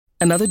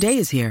Another day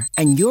is here,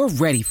 and you're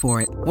ready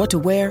for it. What to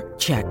wear?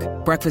 Check.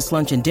 Breakfast,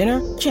 lunch, and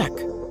dinner? Check.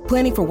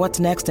 Planning for what's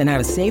next and how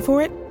to save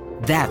for it?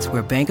 That's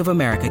where Bank of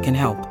America can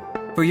help.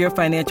 For your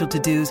financial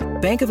to-dos,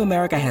 Bank of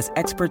America has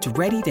experts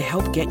ready to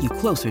help get you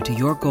closer to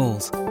your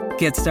goals.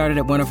 Get started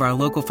at one of our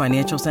local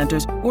financial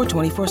centers or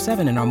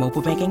 24/7 in our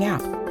mobile banking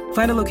app.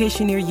 Find a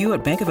location near you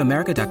at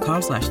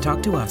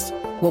bankofamerica.com/talktous.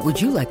 What would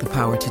you like the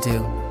power to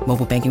do?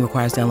 Mobile banking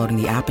requires downloading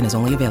the app and is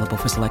only available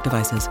for select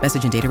devices.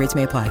 Message and data rates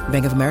may apply.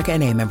 Bank of America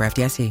N.A., member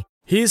FDIC.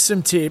 Here's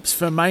some tips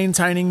for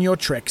maintaining your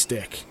Trex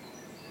deck.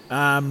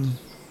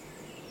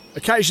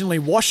 Occasionally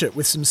wash it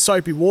with some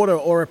soapy water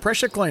or a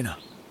pressure cleaner.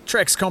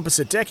 Trex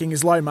composite decking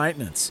is low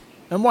maintenance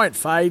and won't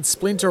fade,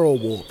 splinter or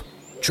warp.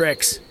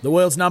 Trex, the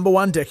world's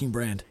 #1 decking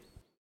brand.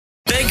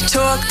 Big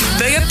talk,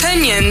 big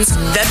opinions,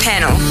 the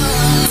panel.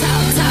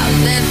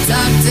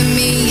 Talk to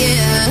me,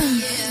 yeah.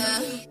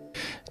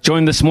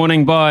 Joined this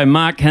morning by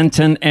Mark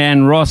Hinton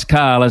and Ross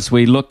Karl as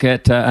we look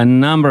at a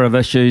number of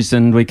issues,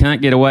 and we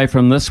can't get away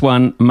from this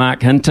one,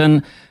 Mark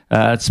Hinton.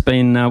 It's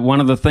been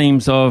one of the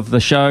themes of the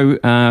show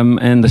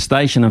and the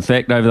station, in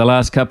fact, over the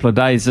last couple of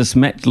days, this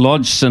Matt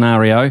Lodge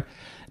scenario.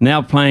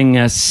 Now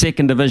playing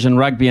second division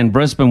rugby in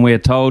Brisbane, we're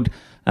told,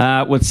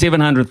 with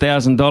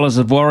 $700,000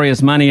 of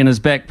Warriors money in his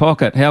back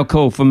pocket. How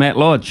cool for Matt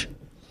Lodge?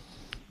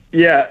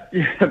 Yeah,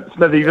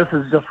 Smithy, this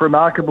is just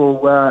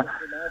remarkable.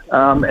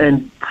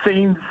 And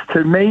seems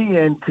to me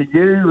and to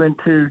you and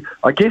to,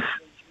 I guess,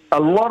 a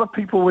lot of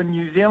people in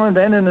New Zealand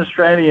and in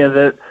Australia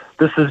that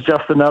this is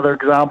just another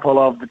example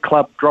of the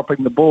club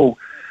dropping the ball.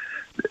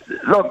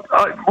 Look,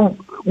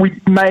 we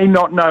may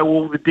not know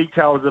all the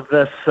details of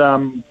this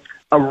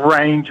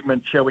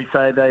arrangement, shall we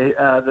say,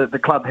 that the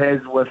club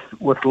has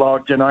with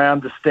Lodge, and I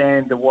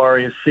understand the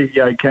Warriors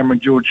CEO Cameron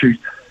George,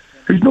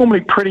 who's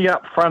normally pretty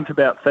upfront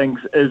about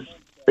things, is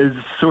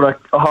sort of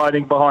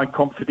hiding behind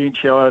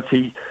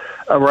confidentiality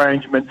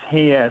arrangements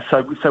here.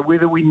 So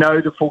whether we know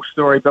the full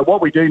story, but what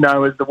we do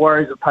know is the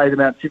Warriors have paid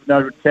about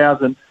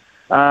 $700,000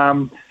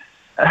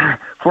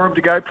 for him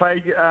to go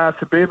play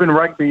suburban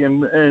rugby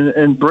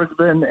in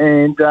Brisbane,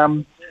 and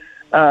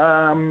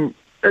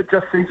it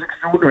just seems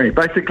extraordinary.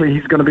 Basically,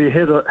 he's going to be a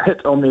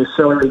hit on their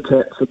salary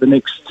cap for the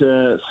next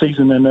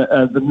season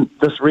and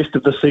this rest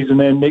of the season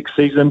and next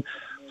season.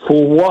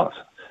 For what?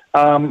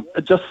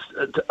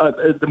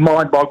 The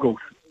mind boggles.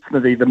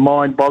 The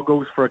mind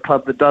boggles for a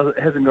club that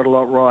hasn't got a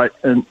lot right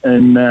in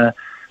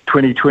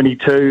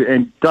 2022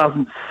 and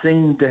doesn't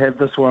seem to have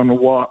this one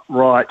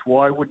right.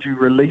 Why would you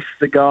release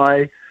the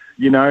guy?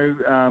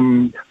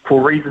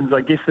 For reasons,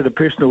 I guess, that are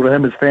personal to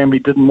him. His family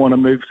didn't want to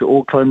move to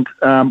Auckland.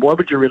 Why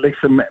would you release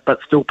him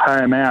but still pay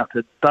him out?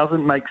 It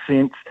doesn't make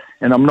sense,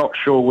 and I'm not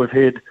sure we've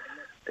heard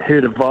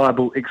a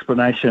viable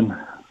explanation.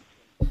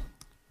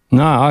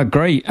 No, I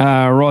agree.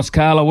 Ross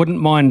Karl, I wouldn't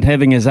mind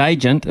having his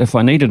agent. If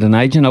I needed an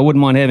agent, I wouldn't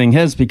mind having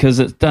his, because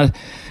it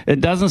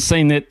doesn't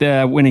seem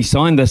that when he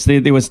signed this,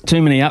 there was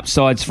too many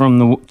upsides from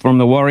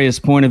the Warriors'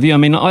 point of view. I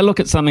mean, I look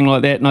at something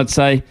like that and I'd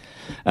say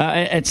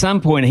at some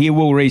point he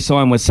will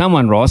re-sign with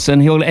someone, Ross,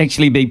 and he'll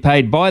actually be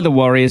paid by the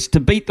Warriors to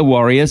beat the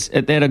Warriors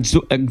at that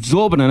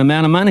exorbitant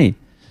amount of money.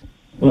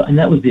 Well, and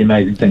that was the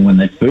amazing thing when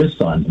they first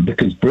signed him,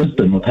 because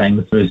Brisbane were paying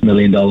the first $1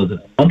 million of the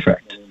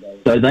contract.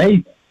 So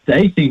they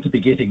seem to be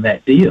getting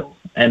that deal.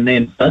 And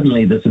then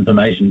suddenly this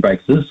information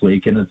breaks this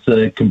week and it's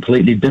a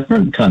completely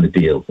different kind of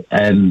deal.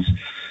 And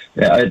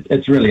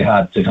it's really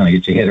hard to kind of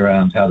get your head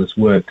around how this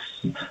works,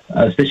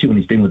 especially when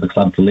he's been with the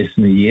club for less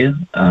than a year.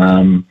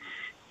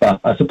 But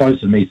I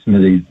suppose for me,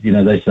 Smithy,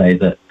 they say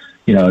that,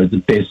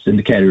 the best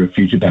indicator of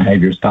future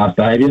behaviour is past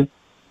behaviour.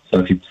 So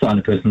if you sign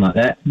a person like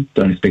that,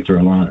 don't expect to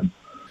rely on him.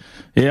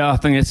 Yeah, I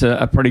think that's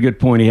a pretty good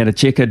point. He had a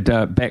checkered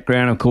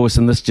background, of course,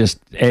 and this just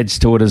adds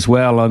to it as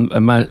well.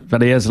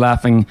 But he is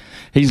laughing.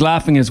 He's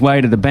laughing his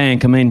way to the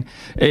bank. I mean,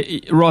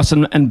 Ross,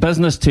 in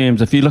business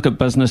terms, if you look at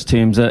business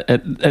terms, at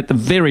the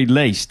very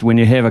least, when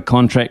you have a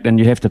contract and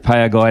you have to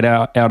pay a guy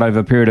out over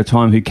a period of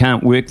time who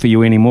can't work for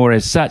you anymore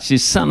as such,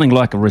 there's something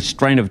like a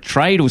restraint of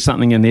trade or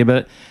something in there,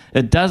 but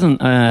it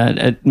doesn't.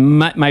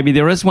 Maybe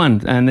there is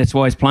one, and that's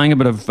why he's playing a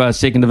bit of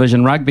second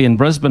division rugby in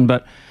Brisbane,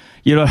 but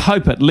you'd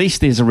hope at least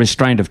there's a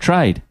restraint of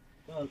trade.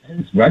 Well,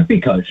 his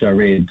rugby coach, I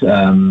read,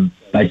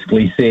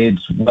 basically said,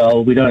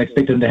 well, we don't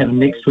expect him to have him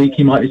next week.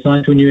 He might be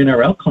signed to a new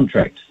NRL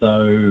contract.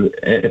 So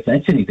if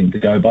that's anything to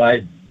go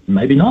by,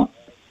 maybe not.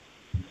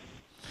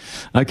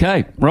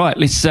 Okay, right.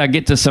 Let's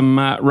get to some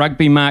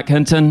rugby. Mark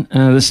Hinton.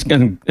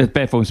 It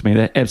baffles me.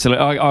 That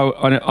absolutely.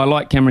 I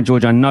like Cameron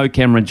George. I know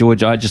Cameron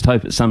George. I just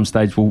hope at some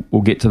stage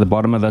we'll get to the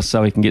bottom of this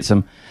so we can get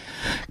some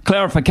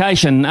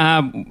clarification.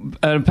 An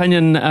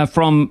opinion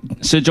from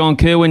Sir John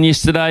Kirwan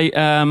yesterday,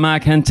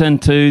 Mark Hinton,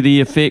 to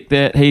the effect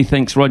that he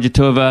thinks Roger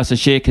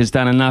Tuivasa-Sheck has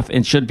done enough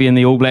and should be in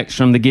the All Blacks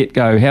from the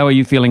get-go. How are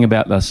you feeling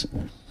about this?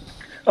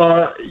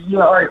 I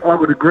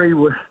would agree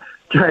with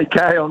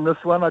JK on this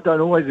one. I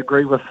don't always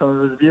agree with some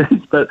of his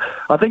views, but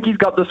I think he's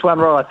got this one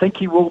right. I think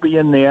he will be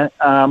in there,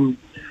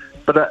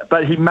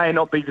 but he may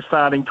not be the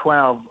starting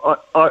 12.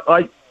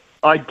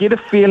 I get a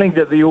feeling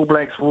that the All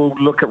Blacks will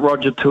look at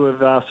Roger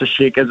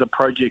Tuivasa-Sheck as a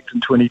project in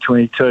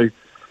 2022.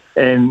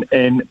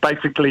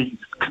 basically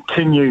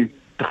continue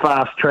to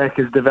fast track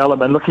his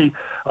development. Look,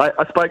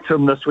 I spoke to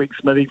him this week,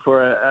 Smithy,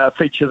 for a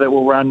feature that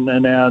will run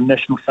in our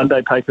National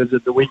Sunday papers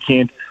at the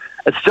weekend.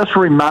 It's just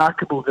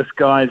remarkable, this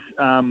guy's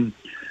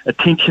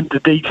attention to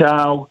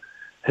detail,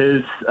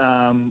 his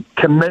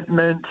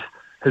commitment,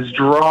 his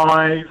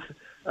drive.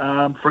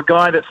 For a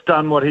guy that's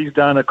done what he's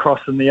done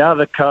across in the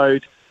other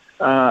code,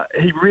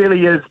 he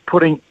really is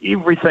putting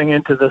everything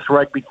into this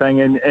rugby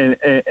thing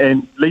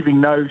and leaving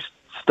no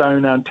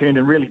stone unturned,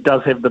 and really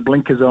does have the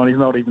blinkers on. He's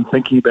not even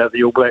thinking about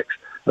the All Blacks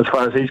as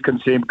far as he's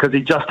concerned, because he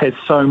just has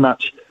so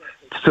much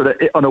sort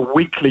of on a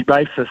weekly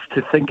basis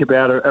to think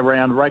about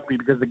around rugby,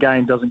 because the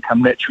game doesn't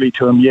come naturally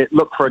to him yet.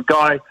 Look, for a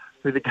guy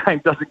who the game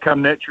doesn't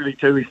come naturally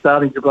to, he's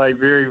starting to play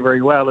very,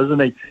 very well, isn't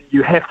he?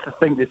 You have to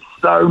think there's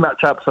so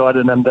much upside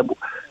in him that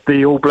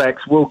the All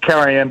Blacks will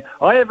carry him.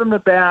 I have him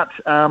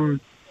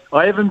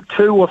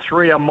 2 or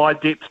 3 on my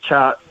depth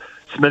chart,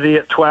 Smithy,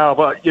 at 12.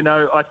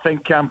 I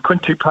think Quinn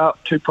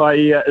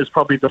Tupaia is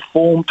probably the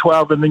form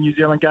 12 in the New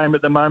Zealand game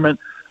at the moment.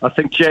 I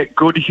think Jack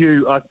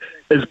Goodhue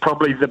is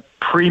probably the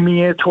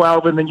premier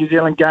 12 in the New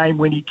Zealand game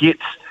when he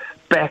gets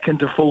back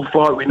into full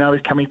flight. We know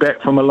he's coming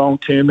back from a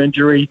long-term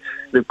injury.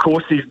 Of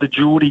course, there's the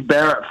Jordie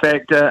Barrett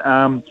factor.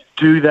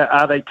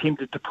 Are they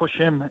tempted to push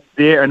him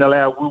there and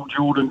allow Will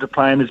Jordan to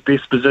play in his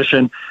best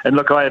position? And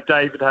look, I have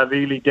David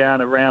Havili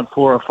down around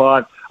 4 or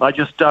 5. I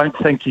just don't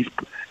think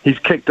he's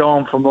kicked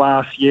on from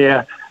last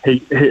year.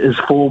 His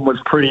form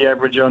was pretty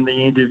average on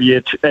the end of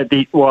year,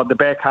 the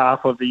back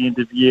half of the end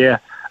of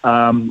year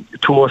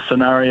tour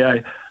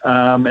scenario.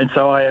 And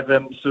so I have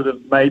them sort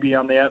of maybe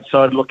on the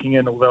outside looking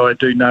in, although I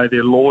do know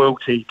their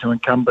loyalty to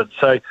incumbents.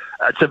 So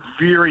it's a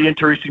very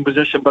interesting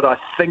position, but I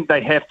think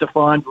they have to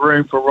find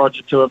room for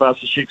Roger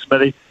Tuivasa-Sheck,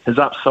 Smithy. His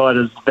upside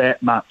is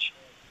that much.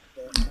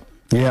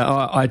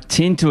 Yeah, I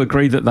tend to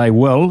agree that they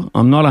will.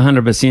 I'm not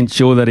 100%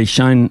 sure that he's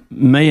shown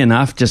me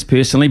enough, just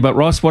personally. But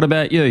Ross, what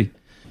about you?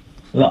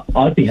 Well,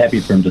 I'd be happy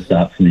for him to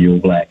start for the All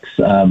Blacks.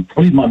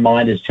 Probably my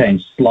mind has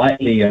changed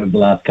slightly over the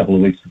last couple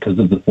of weeks because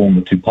of the form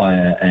of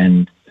Tupaia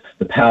and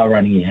the power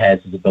running he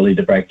has, his ability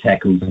to break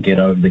tackles and get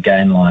over the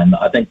gain line.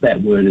 I think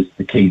that word is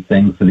the key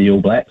thing for the All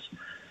Blacks.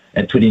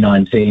 At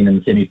 2019 in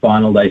the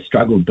semi-final, they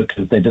struggled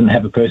because they didn't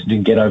have a person who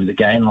can get over the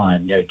gain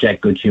line.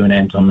 Jack Goodhue and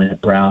Anton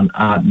Brown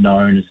aren't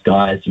known as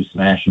guys who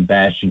smash and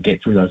bash and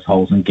get through those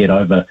holes and get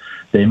over.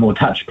 They're more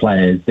touch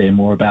players. They're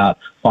more about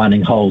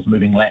finding holes,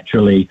 moving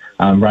laterally,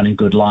 running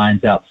good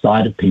lines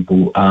outside of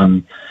people,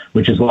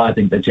 which is why I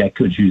think that Jack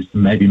Goodhue's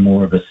maybe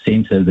more of a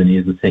centre than he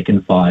is a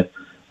second 5.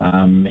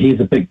 He's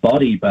a big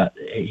body, but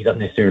he doesn't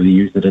necessarily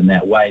use it in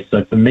that way.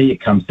 So for me, it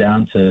comes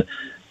down to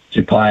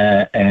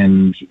Tupaia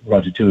and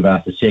Roger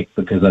Tuivasa-Sheck,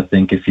 because I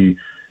think if you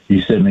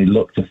certainly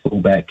look to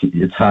fullback,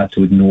 it's hard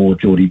to ignore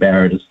Jordie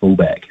Barrett as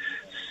fullback.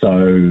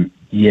 So,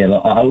 yeah,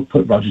 I would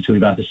put Roger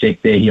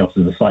Tuivasa-Sheck there. He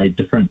offers a slightly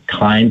different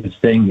kind of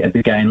thing at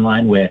the gain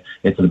line where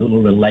it's a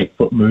little bit of late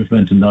foot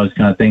movement and those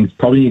kind of things.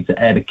 Probably needs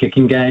to add a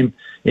kicking game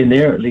in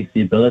there, at least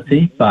the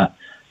ability. But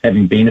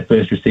having been a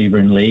first receiver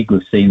in league,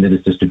 we've seen that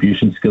his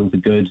distribution skills are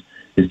good.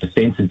 His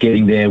defence is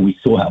getting there. We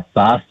saw how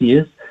fast he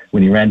is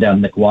when he ran down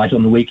Nick White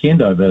on the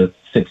weekend over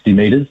 60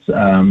 metres.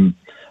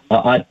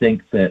 I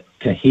think that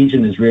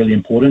cohesion is really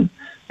important.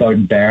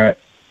 Beauden Barrett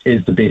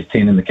is the best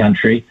 10 in the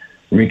country.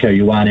 Rieko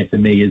Ioane, for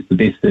me, is the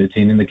best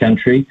 13 in the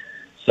country.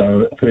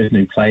 So a person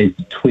who plays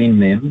between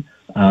them,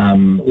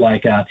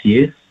 like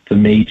RTS, for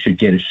me, should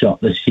get a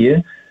shot this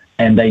year.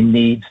 And they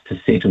need to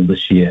settle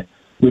this year.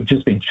 We've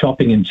just been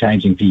chopping and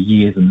changing for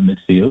years in the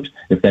midfield.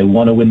 If they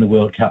want to win the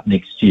World Cup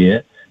next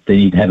year, they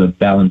need to have a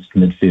balanced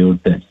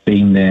midfield that's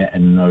been there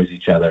and knows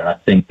each other. And I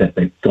think that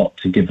they've got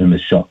to give him a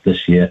shot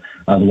this year.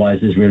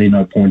 Otherwise, there's really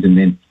no point in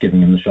them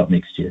giving him the shot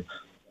next year.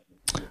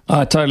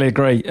 I totally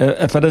agree.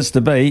 If it is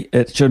to be,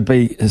 it should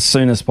be as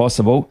soon as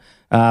possible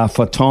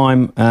for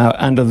time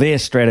under their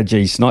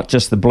strategies, not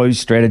just the Blues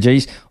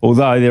strategies,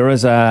 although there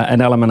is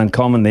an element in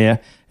common there,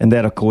 and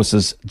that, of course,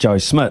 is Joe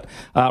Schmidt.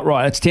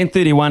 Right, it's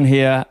 10:31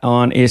 here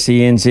on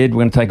SENZ. We're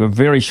going to take a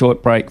very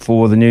short break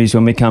for the news.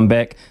 When we come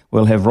back,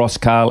 we'll have Ross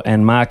Karl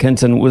and Mark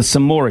Hinton with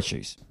some more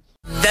issues.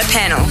 The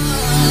Panel.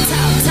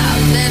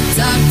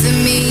 Talk to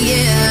me,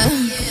 yeah.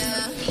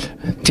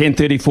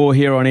 10:34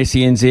 here on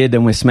SENZ,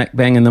 and we're smack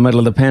bang in the middle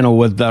of the panel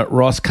with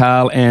Ross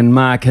Karl and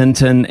Mark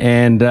Hinton.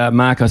 And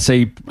Mark, I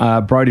see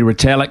Brodie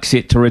Retallick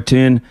set to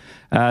return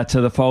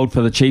to the fold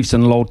for the Chiefs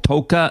in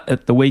Lautoka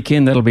at the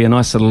weekend. That'll be a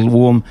nice little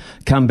warm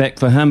comeback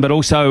for him. But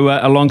also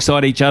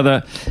alongside each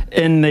other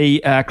in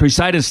the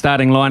Crusaders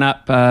starting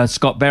lineup,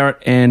 Scott Barrett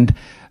and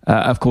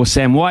of course,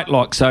 Sam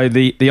Whitelock. So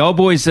the old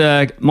boys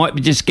might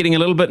be just getting a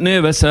little bit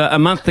nervous. A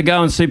month to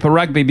go in Super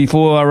Rugby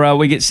before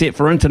we get set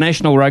for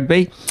international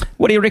rugby.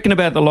 What do you reckon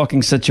about the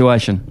locking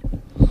situation?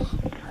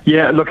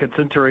 Yeah, look, it's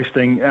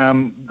interesting.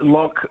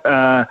 Lock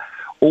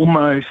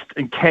almost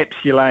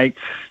encapsulates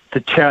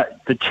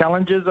the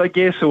challenges, I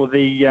guess, or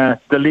the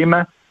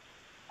dilemma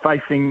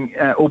facing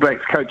All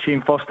Blacks coach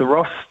Ian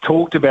Foster-Ross.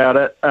 Talked about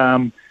it.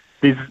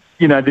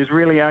 There's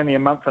really only a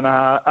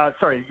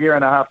year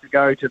and a half to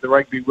go to the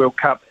Rugby World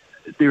Cup.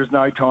 There is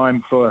no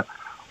time for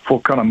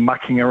kind of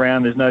mucking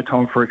around. There's no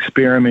time for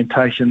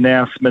experimentation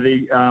now,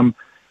 Smithy.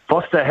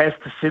 Foster has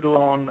to settle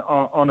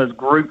on his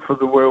group for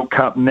the World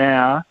Cup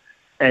now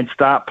and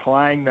start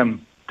playing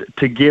them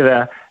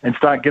together and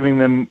start giving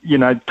them,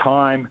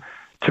 time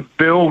to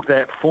build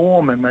that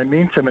form and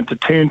momentum and to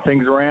turn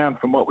things around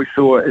from what we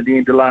saw at the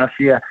end of last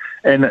year.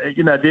 And,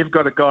 they've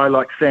got a guy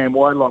like Sam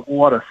Whitelock.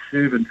 What a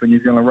servant for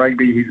New Zealand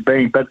rugby he's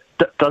been. But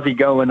does he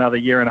go another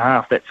year and a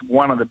half? That's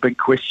one of the big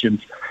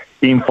questions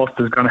Ian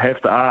Foster's going to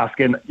have to ask.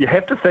 And you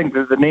have to think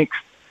that the next,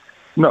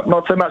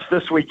 not so much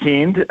this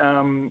weekend,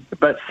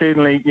 but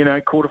certainly,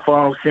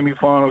 quarterfinals,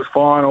 semi-finals,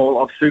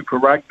 final of Super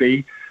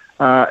Rugby,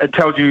 it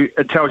tells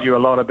you a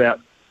lot about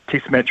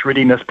Test match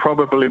readiness,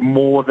 probably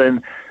more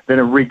than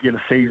a regular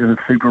season of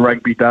Super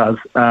Rugby does.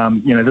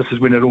 This is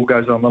when it all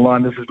goes on the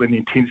line. This is when the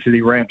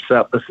intensity ramps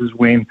up. This is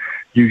when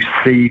you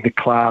see the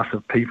class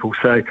of people.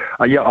 So,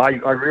 I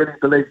really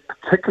believe,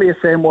 particularly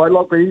a Sam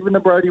Whitelock, but even a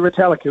Brodie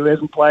Retallick, who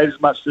hasn't played as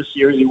much this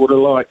year as he would have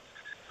liked,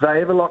 they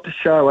have a lot to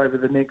show over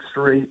the next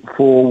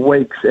 3-4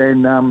 weeks.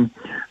 And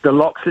the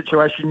lock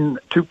situation,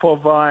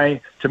 Tupou Vaa'i,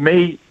 to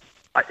me,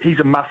 he's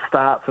a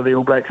must-start for the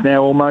All Blacks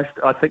now almost.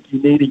 I think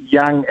you need a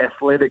young,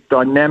 athletic,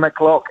 dynamic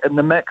lock in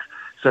the mix.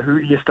 So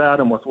who do you start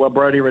him with? Well,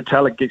 Brodie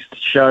Retallick gets to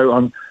show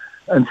on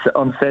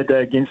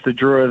Saturday against the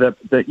Drua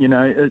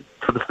that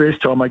for the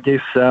first time, I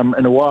guess,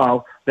 in a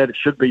while, that it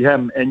should be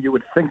him. And you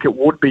would think it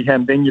would be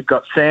him. Then you've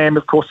got Sam,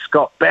 of course,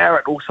 Scott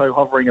Barrett, also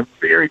hovering, a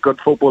very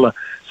good footballer.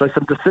 So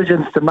some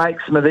decisions to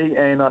make, Smithy,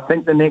 and I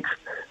think the next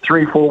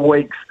 3-4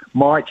 weeks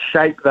might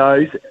shape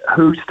those.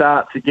 Who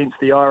starts against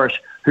the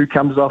Irish? Who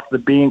comes off the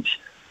bench?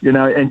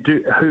 And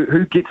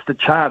who gets the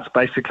chance,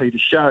 basically, to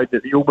show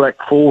that the All Black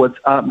forwards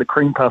aren't the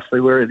cream puffs they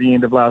were at the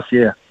end of last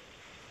year.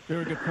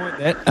 Very good point,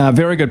 that.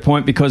 Very good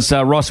point, because,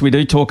 Ross, we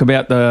do talk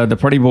about the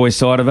pretty boy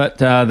side of it,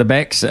 the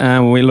backs.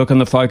 We look on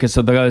the focus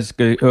of those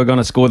who are going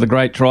to score the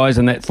great tries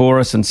and that for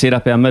us and set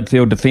up our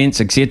midfield defence,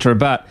 etc.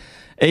 But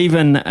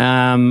even the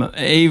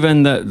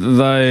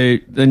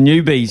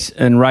newbies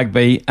in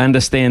rugby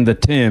understand the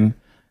term,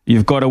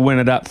 you've got to win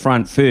it up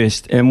front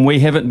first, and we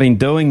haven't been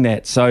doing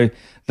that. So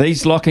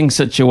these locking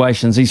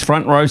situations, these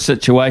front row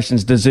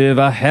situations deserve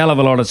a hell of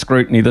a lot of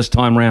scrutiny this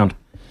time round.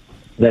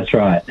 That's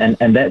right.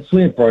 And that's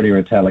where Brodie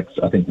Retallick's,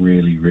 I think,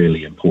 really,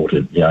 really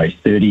important. He's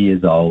 30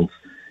 years old.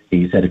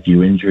 He's had a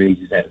few injuries.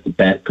 He's had a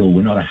sabbatical.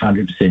 We're not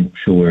 100%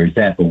 sure where he's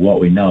at, but what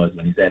we know is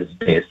when he's at his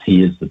best,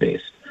 he is the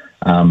best.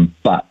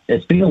 But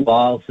it's been a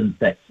while since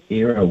that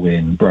era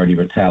when Brodie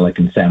Retallick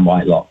and Sam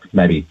Whitelock,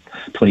 maybe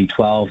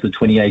 2012 to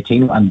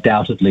 2018,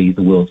 undoubtedly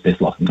the world's best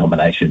locking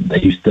combination.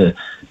 They used to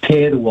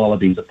tear the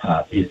Wallabies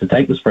apart. They used to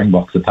take the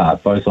Springboks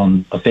apart, both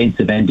on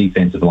offensive and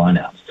defensive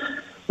lineouts.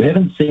 We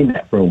haven't seen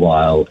that for a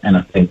while, and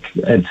I think,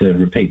 to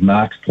repeat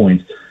Mark's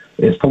point,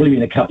 it's probably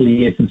been a couple of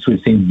years since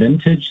we've seen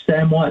vintage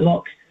Sam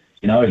Whitelock.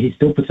 He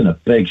still puts in a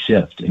big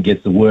shift and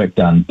gets the work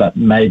done, but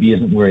maybe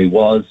isn't where he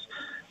was.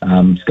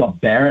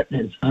 Scott Barrett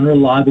is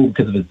unreliable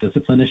because of his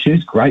discipline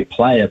issues. Great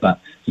player, but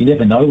you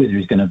never know whether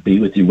he's going to be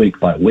with you week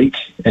by week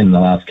in the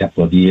last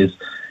couple of years.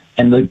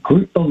 And the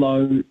group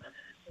below,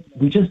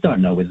 we just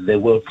don't know whether they're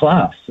world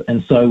class.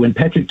 And so when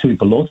Patrick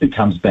Tuipulotu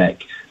comes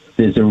back,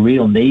 there's a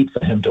real need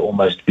for him to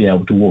almost be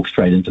able to walk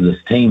straight into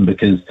this team,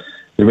 because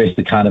the rest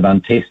are kind of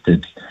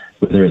untested,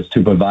 whether it's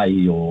Tupou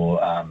Vaa'i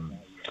or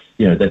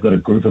they've got a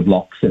group of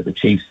locks at the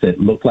Chiefs that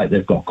look like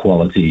they've got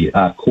quality.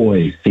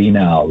 Koi,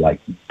 Finau,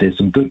 there's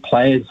some good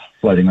players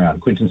floating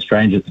around. Quentin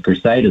Strange at the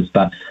Crusaders,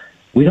 but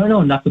we don't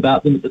know enough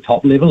about them at the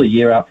top level a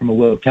year out from a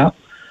World Cup.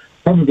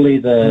 Probably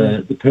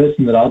the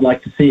person that I'd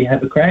like to see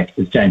have a crack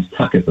is James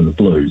Tucker from the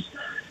Blues,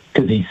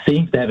 because he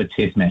seems to have a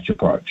test match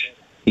approach.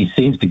 He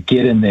seems to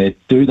get in there,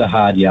 do the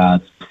hard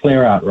yards,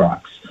 clear out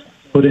rucks,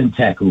 put in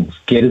tackles,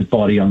 get his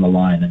body on the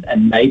line,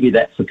 and maybe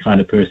that's the kind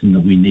of person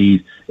that we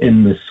need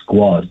in the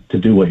squad to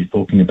do what you're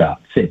talking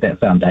about, set that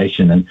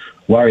foundation and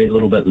worry a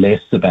little bit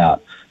less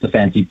about the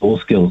fancy ball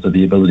skills or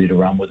the ability to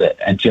run with it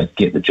and just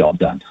get the job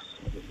done.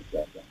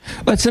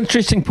 Well, it's an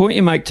interesting point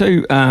you make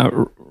too,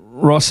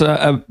 Ross,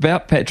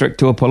 about Patrick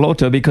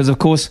Tuipulotu, because, of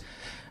course,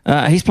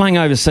 he's playing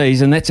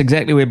overseas, and that's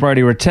exactly where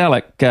Brodie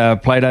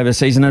Retallick played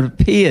overseas, and it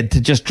appeared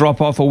to just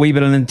drop off a wee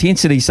bit of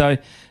intensity. So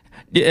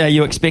are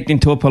you expecting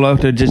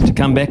Tuipulotu just to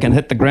come back and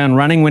hit the ground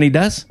running when he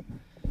does?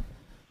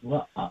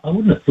 Well, I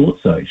wouldn't have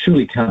thought so. It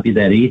surely can't be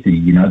that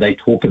easy. They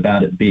talk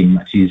about it being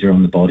much easier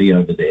on the body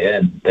over there,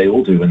 and they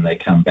all do when they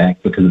come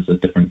back because it's a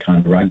different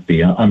kind of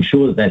rugby. I'm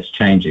sure that's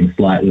changing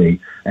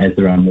slightly as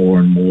there are more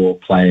and more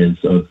players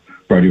of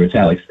Brodie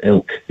Retallick's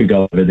ilk who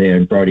go over there,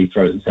 and Brodie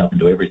throws himself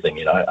into everything,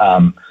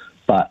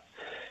 But,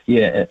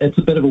 yeah, it's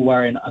a bit of a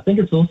worry. And I think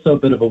it's also a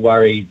bit of a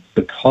worry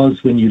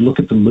because when you look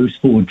at the loose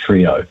forward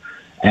trio,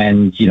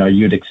 and,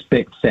 you'd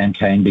expect Sam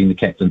Cane being the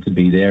captain to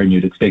be there, and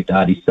you'd expect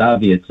Ardie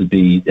Savea to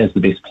be, as the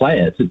best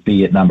player, to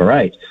be at number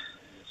 8.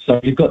 So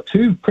you've got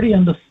two pretty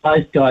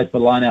undersized guys for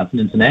lineouts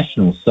and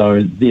internationals.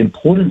 So the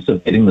importance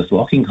of getting this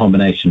locking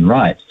combination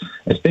right,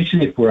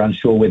 especially if we're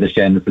unsure whether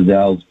Shannon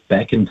Frizzell's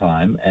back in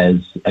time as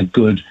a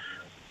good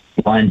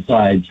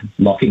blindside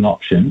locking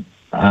option,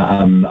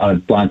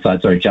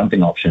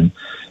 jumping option.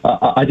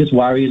 I just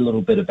worry a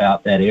little bit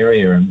about that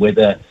area and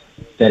whether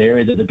that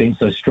area that they've been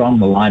so strong,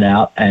 the line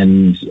out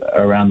and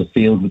around the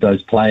field with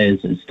those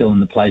players, is still in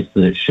the place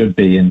that it should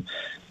be. And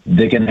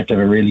they're going to have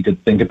a really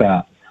good think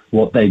about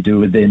what they do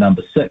with their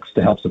number 6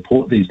 to help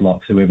support these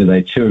locks, whoever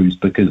they choose,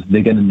 because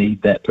they're going to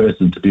need that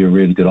person to be a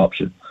really good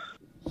option.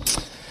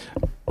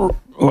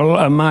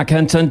 Well, Mark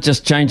Hinton,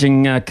 just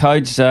changing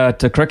codes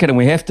to cricket, and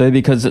we have to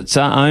because it's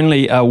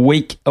only a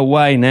week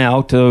away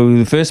now to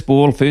the first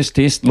ball, first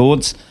test,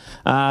 Lords.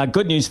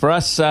 Good news for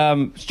us.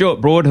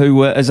 Stuart Broad,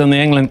 who is in the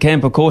England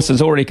camp, of course,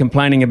 is already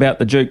complaining about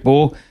the Duke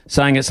ball,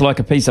 saying it's like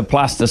a piece of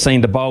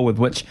plasticine to bowl with,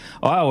 which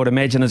I would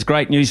imagine is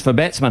great news for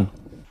batsmen.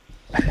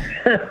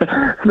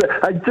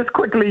 Just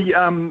quickly,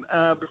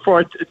 before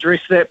I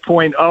address that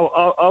point,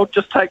 I'll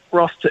just take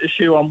Ross to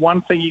issue on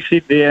one thing he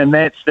said there, and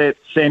that's that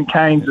Sam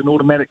Cane's an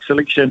automatic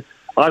selection.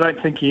 I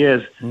don't think he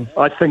is.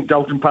 I think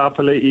Dalton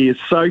Papali'i is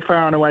so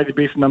far and away the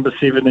best number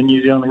 7 in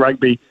New Zealand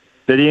rugby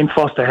that Ian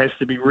Foster has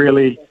to be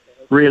really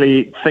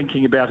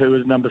thinking about who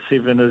his number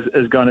 7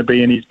 is going to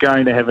be, and he's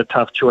going to have a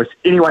tough choice.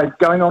 Anyway,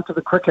 going on to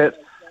the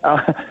cricket,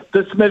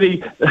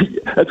 Smithy,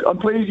 I'm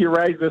pleased you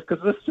raised this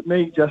because this to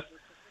me just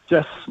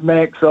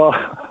smacks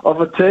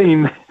of a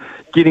team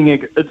getting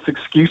its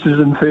excuses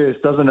in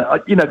first, doesn't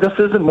it? This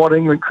isn't what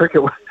England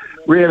cricket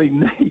really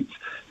needs,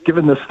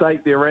 given the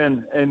state they're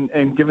in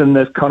and given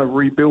this kind of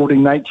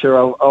rebuilding nature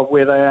of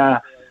where they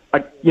are.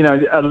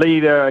 A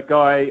leader, a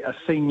guy, a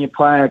senior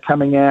player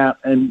coming out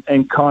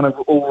and kind of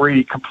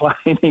already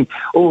complaining,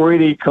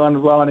 already kind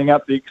of lining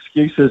up the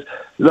excuses.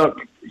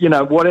 Look,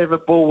 whatever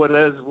ball it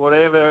is,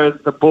 whatever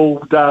the ball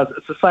does,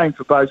 it's the same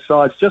for both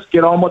sides. Just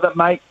get on with it,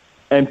 mate,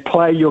 and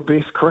play your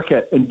best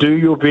cricket and do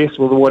your best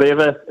with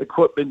whatever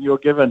equipment you're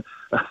given.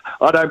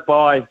 I don't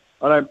buy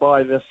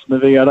this,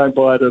 Smithy. I don't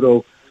buy it at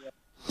all.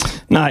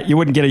 No, you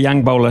wouldn't get a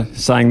young bowler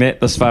saying that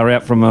this far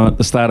out from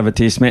the start of a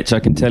test match, I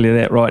can tell you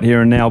that right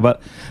here and now.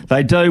 But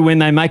they do when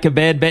they make a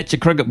bad batch of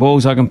cricket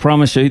balls, I can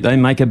promise you, they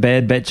make a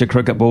bad batch of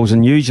cricket balls,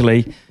 and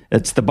usually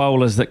it's the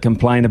bowlers that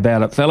complain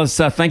about it. Fellas,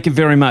 thank you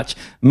very much.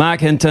 Mark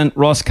Hinton,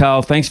 Ross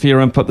Cole, thanks for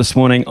your input this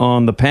morning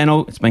on the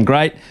panel. It's been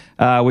great.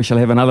 We shall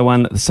have another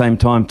one at the same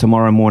time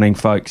tomorrow morning,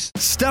 folks.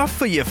 Stuff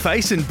for your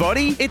face and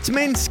body? It's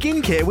men's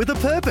skincare with a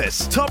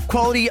purpose. Top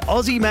quality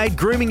Aussie-made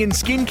grooming and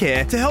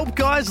skincare to help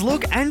guys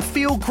look and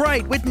feel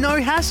great with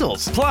no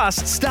hassles. Plus,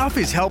 Stuff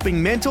is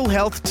helping mental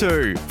health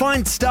too.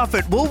 Find Stuff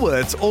at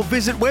Woolworths or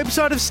visit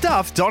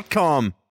websiteofstuff.com.